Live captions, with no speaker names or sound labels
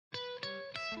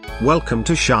Welcome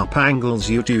to Sharp Angle's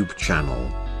YouTube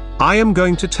channel. I am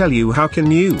going to tell you how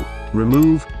can you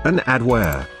remove an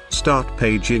adware, start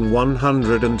paging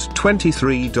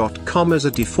 123.com as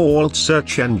a default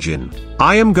search engine.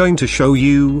 I am going to show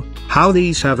you how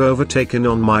these have overtaken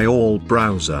on my old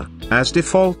browser as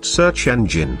default search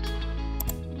engine.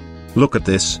 Look at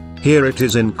this, here it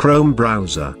is in Chrome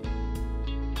browser.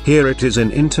 Here it is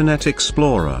in Internet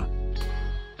Explorer.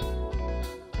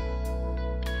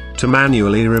 To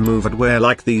manually remove adware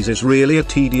like these is really a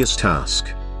tedious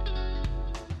task.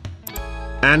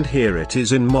 And here it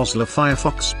is in Mozilla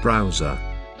Firefox browser.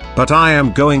 But I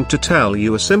am going to tell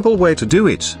you a simple way to do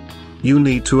it. You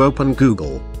need to open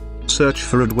Google. Search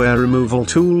for adware removal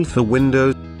tool for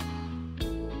Windows.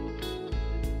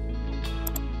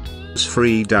 It's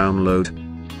free download.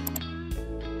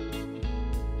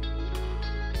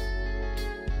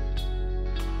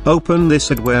 Open this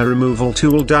adware removal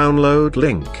tool download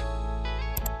link.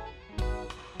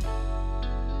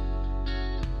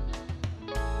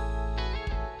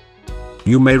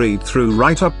 You may read through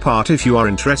right up part if you are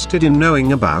interested in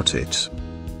knowing about it.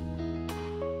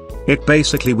 It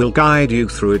basically will guide you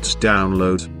through its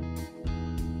download.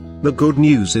 The good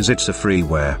news is it's a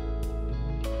freeware.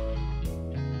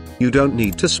 You don't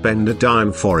need to spend a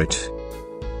dime for it.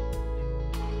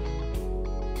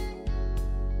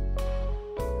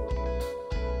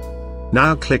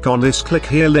 Now click on this click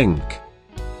here link.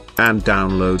 And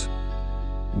download.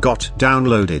 Got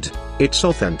downloaded, it's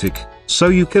authentic, so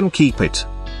you can keep it.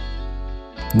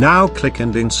 Now click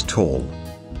and install.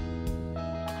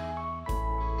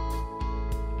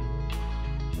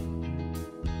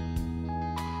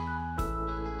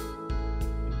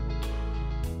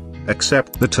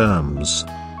 Accept the terms.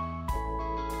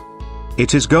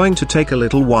 It is going to take a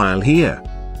little while here.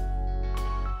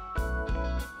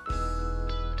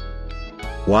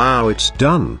 Wow, it's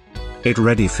done. It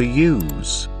ready for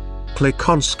use. Click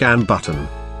on scan button.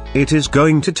 It is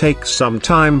going to take some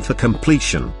time for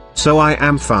completion, so I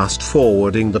am fast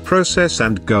forwarding the process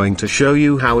and going to show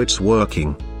you how it's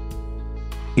working.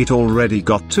 It already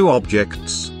got 2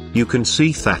 objects, you can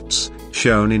see that's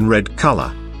shown in red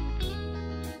color.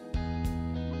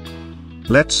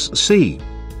 Let's see.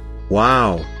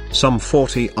 Wow, some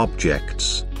 40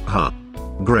 objects, huh?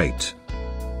 Great.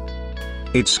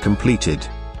 It's completed.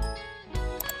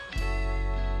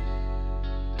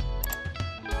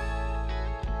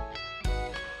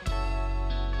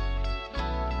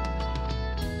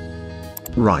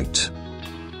 Right.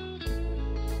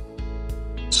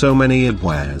 So many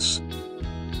adwares.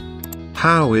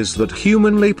 How is that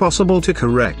humanly possible to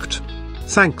correct?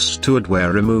 Thanks to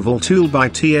adware removal tool by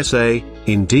TSA,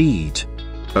 indeed.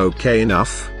 Okay,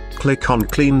 enough. Click on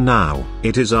clean now.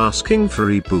 It is asking for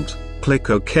reboot. Click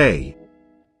OK.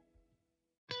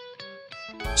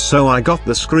 So I got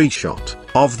the screenshot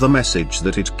of the message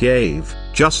that it gave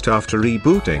just after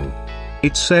rebooting.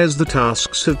 It says the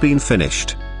tasks have been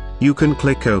finished. You can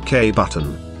click OK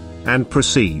button and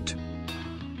proceed.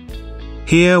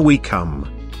 Here we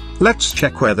come. Let's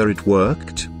check whether it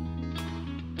worked.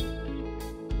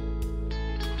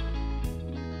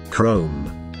 Chrome.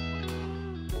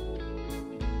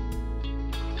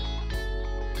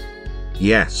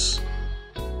 Yes.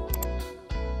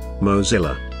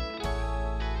 Mozilla.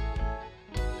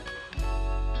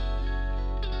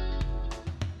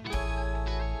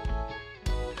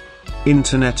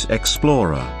 Internet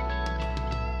Explorer.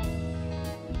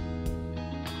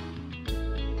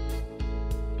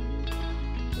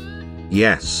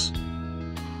 Yes.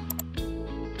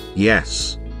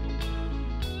 Yes.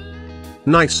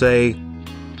 Nice, eh?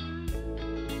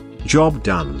 Job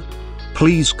done.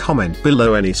 Please comment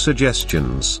below any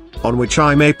suggestions, on which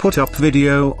I may put up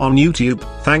video on YouTube.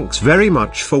 Thanks very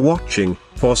much for watching.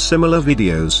 For similar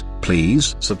videos,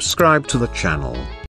 please subscribe to the channel.